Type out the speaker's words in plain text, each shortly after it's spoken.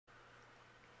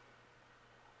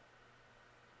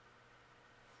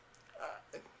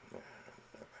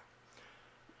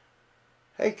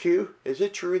Hey Q, is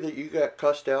it true that you got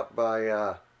cussed out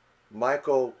by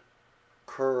Michael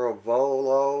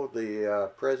Ciravolo, the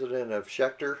president of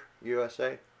Schecter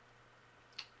USA?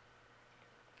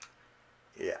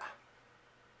 Yeah.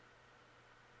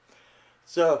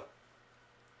 So,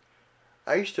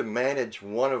 I used to manage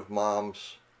one of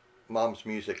Mom's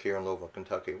Music here in Louisville,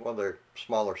 Kentucky, one of their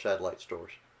smaller satellite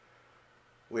stores.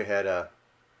 We had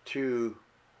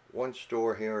one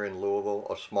store here in Louisville,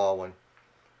 a small one,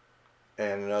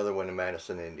 and another one in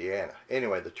Madison, Indiana.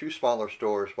 Anyway, the two smaller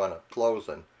stores wound up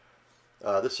closing.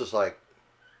 This is like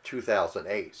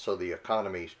 2008, so the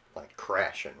economy's like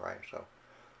crashing, right?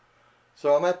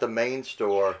 So I'm at the main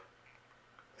store,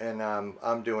 and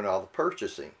I'm doing all the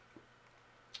purchasing.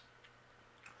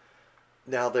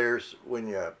 Now when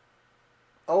you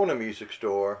own a music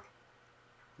store,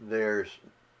 I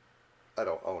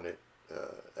don't own it.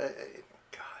 God,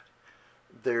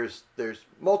 there's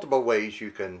multiple ways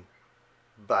you can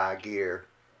buy gear,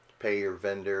 pay your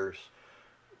vendors.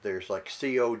 There's like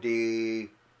COD,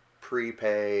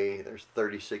 prepay, there's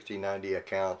 30, 60, 90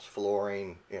 accounts,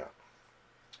 flooring, you know.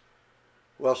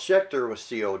 Well, Schecter was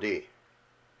COD.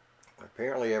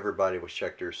 Apparently everybody was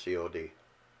Schecter's COD.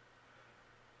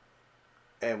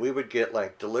 And we would get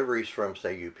like deliveries from,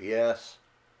 say, UPS.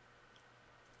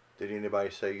 Did anybody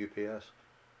say UPS?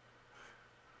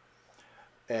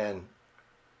 And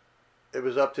it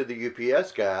was up to the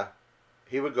UPS guy.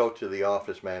 He would go to the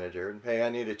office manager and, hey, I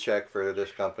need a check for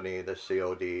this company, this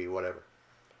COD, whatever.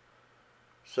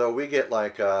 So we get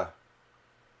like, you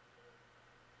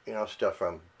know, stuff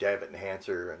from David and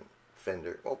Hanser and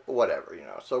Fender, whatever, you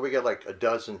know. So we get like a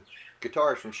dozen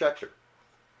guitars from Schecter.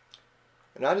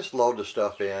 And I just load the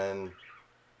stuff in,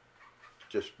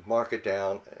 just mark it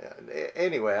down.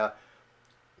 Anyway,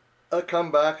 I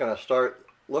come back and I start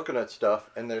looking at stuff,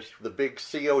 and there's the big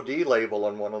COD label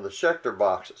on one of the Schecter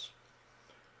boxes.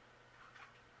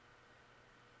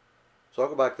 So I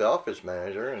go back to the office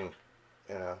manager and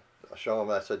I show him,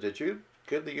 I said, did you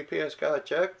give the UPS guy a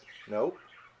check? Nope.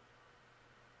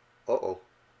 Uh-oh.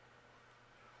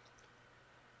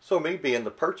 So me being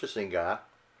the purchasing guy,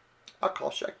 I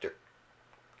call Schecter.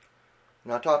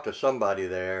 And I talked to somebody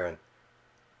there,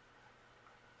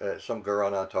 and some girl,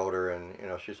 and I told her, and you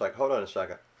know, she's like, hold on a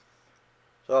second.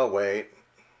 So I wait.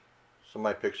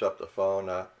 Somebody picks up the phone.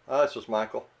 This is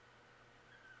Michael.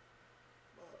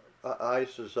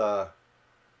 This is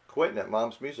Quentin at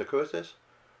Mom's Music. Who is this?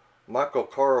 Michael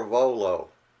Ciravolo.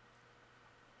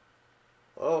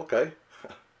 Oh, okay.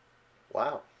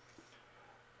 Wow.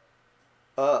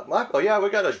 Michael, yeah, we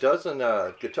got a dozen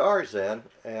guitars in,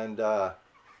 and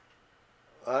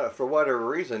for whatever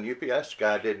reason, UPS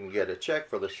guy didn't get a check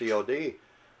for the COD.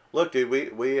 Look, dude,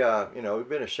 we you know, we've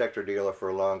been a Schecter dealer for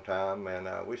a long time,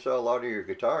 and we sell a lot of your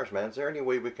guitars, man. Is there any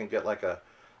way we can get like a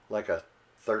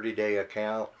 30-day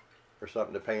account or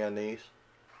something to pay on these?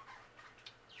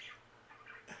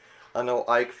 I know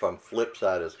Ike from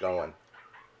Flipside is going,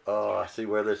 oh, I see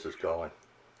where this is going.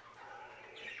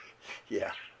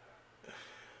 Yeah.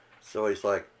 So he's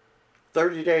like,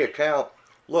 30-day account.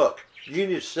 Look, you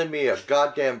need to send me a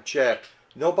goddamn check.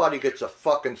 Nobody gets a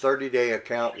fucking 30-day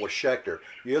account with Schecter.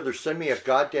 You either send me a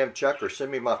goddamn check or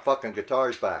send me my fucking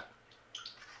guitars back.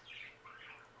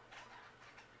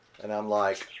 And I'm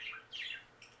like,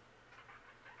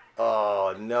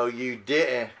 oh, no you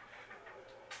didn't.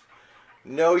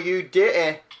 No you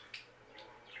didn't.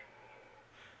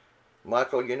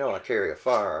 Michael, you know I carry a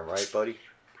firearm, right, buddy?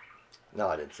 No,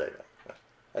 I didn't say that.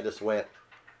 I just went.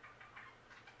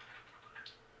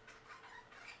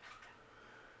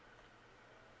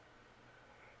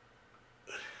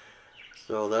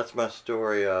 So that's my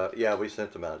story. Yeah, we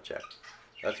sent them out a check.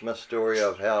 That's my story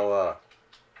of how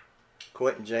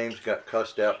Quentin James got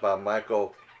cussed out by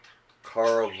Michael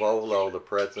Ciravolo, the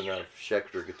president of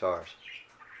Schecter Guitars.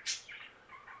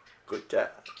 Good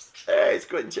times. Hey, it's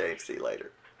Quentin James. See you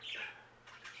later.